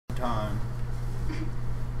time.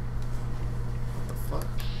 What the fuck?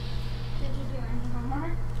 Did you do any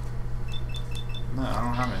homework? No, I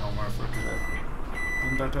don't have any homework for today.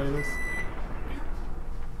 Didn't I tell you this?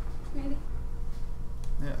 Maybe.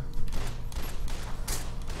 Yeah.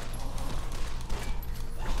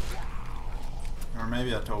 Or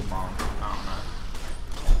maybe I told mom. I don't know.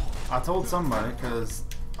 I told somebody because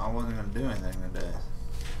I wasn't going to do anything today.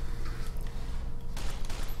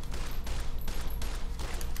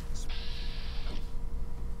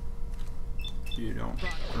 You don't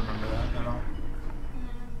remember that at all?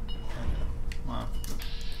 Okay. Wow.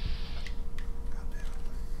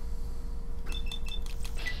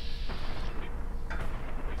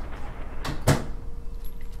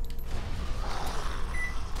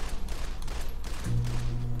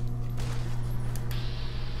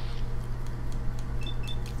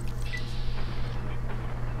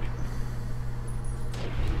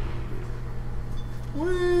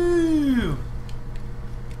 Woo!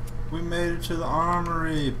 We made it to the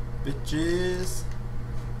armory, bitches.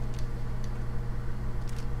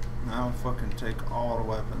 Now we fucking take all the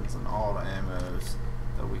weapons and all the ammos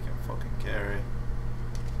that we can fucking carry.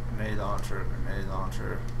 Grenade launcher,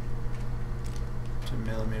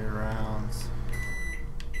 2mm rounds.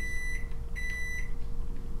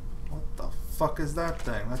 What the fuck is that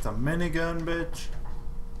thing? That's a minigun, bitch.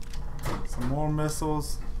 Some more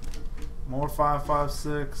missiles. More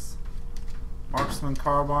 5.56. Marksman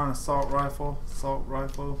carbine, assault rifle.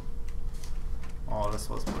 Oh, this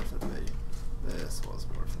was worth it, baby. This was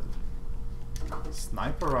worth it.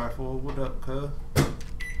 Sniper rifle, what up, cuz?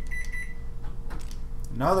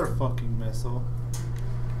 Another fucking missile.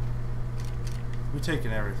 We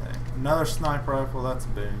taking everything. Another sniper rifle, that's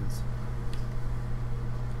Boon's.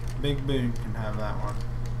 Big Boon can have that one.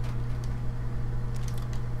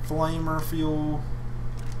 Flamer fuel.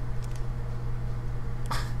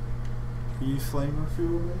 You flamer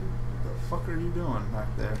fuel, baby? What the fuck are you doing back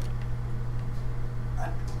there? I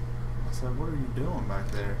said, what are you doing back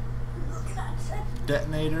there?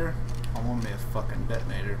 Detonator? I want me a fucking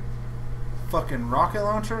detonator. Fucking rocket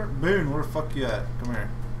launcher? Boon, where the fuck you at? Come here.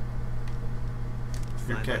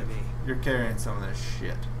 You're carrying some of this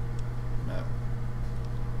shit. No.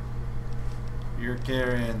 You're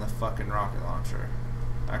carrying the fucking rocket launcher.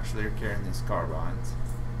 Actually, you're carrying these carbines.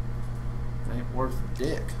 It ain't worth a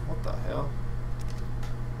dick. What the hell?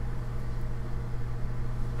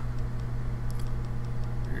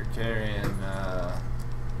 You're carrying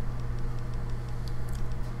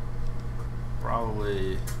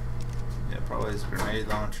probably these grenade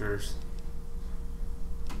launchers.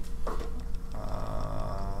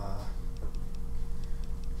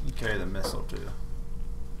 You carry the missile too.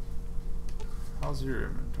 How's your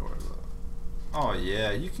inventory look? Oh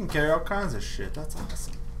yeah, you can carry all kinds of shit. That's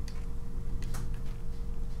awesome.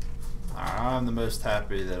 I'm the most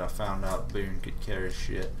happy that I found out Boon could carry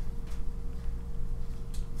shit.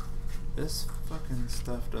 This fucking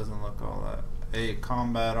stuff doesn't look all that. Hey,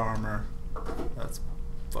 combat armor. That's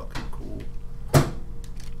fucking cool.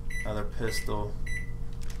 Another pistol.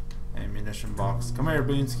 Ammunition box. Come here,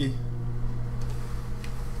 Boonsky.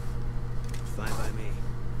 Fine by me.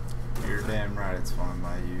 You're damn right it's fine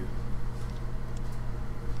by you.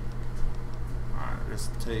 Alright,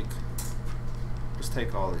 just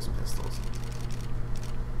take all these pistols.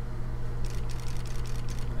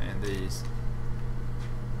 And these.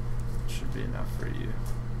 Should be enough for you.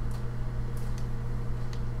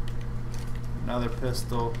 Another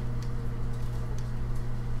pistol.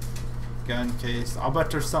 Gun case. I'll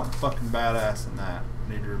bet there's something fucking badass in that.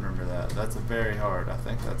 Need to remember that. That's a very hard. I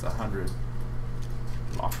think that's 100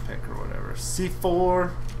 lockpick or whatever.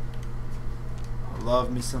 C4. I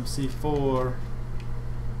love me some C4.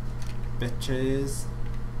 Bitches.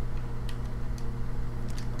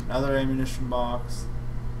 Another ammunition box.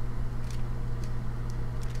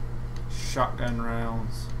 Shotgun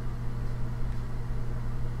rounds.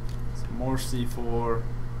 Some more C4.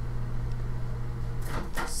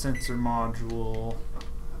 Sensor module.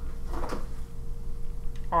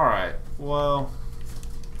 Alright, well,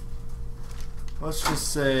 let's just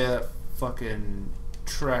say that fucking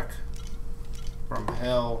trek from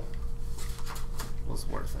hell was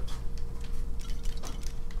worth it.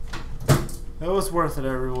 It was worth it,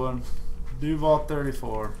 everyone. Duval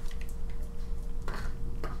 34.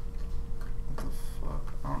 What the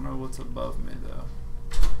fuck? I don't know what's above me, though.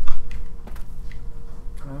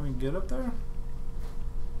 Can I even get up there?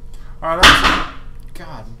 Alright, that's...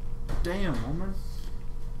 God damn, woman.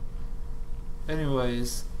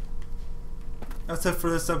 Anyways, that's it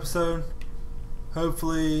for this episode.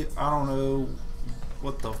 Hopefully, I don't know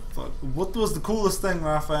what the fuck. What was the coolest thing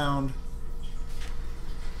that I found?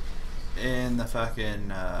 in the fucking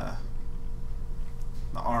the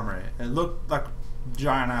armory. It looked like a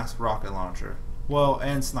giant ass rocket launcher. Well,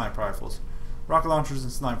 and sniper rifles. Rocket launchers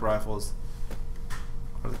and sniper rifles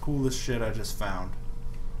are the coolest shit I just found.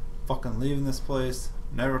 Fucking leaving this place,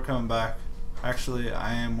 never coming back. Actually,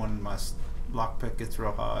 I am when my lockpick gets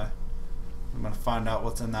real high. I'm gonna find out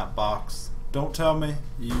what's in that box. Don't tell me,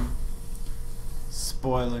 you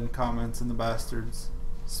spoiling comments in the bastards.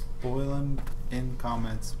 Spoiling in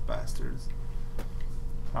comments, bastards.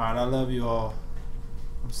 Alright, I love you all.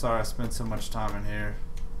 I'm sorry I spent so much time in here.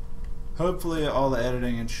 Hopefully all the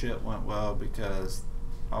editing and shit went well because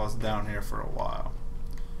I was down here for a while.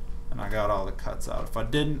 And I got all the cuts out. If I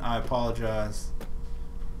didn't, I apologize.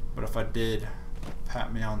 But if I did,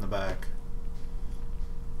 pat me on the back.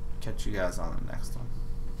 Catch you guys on the next one.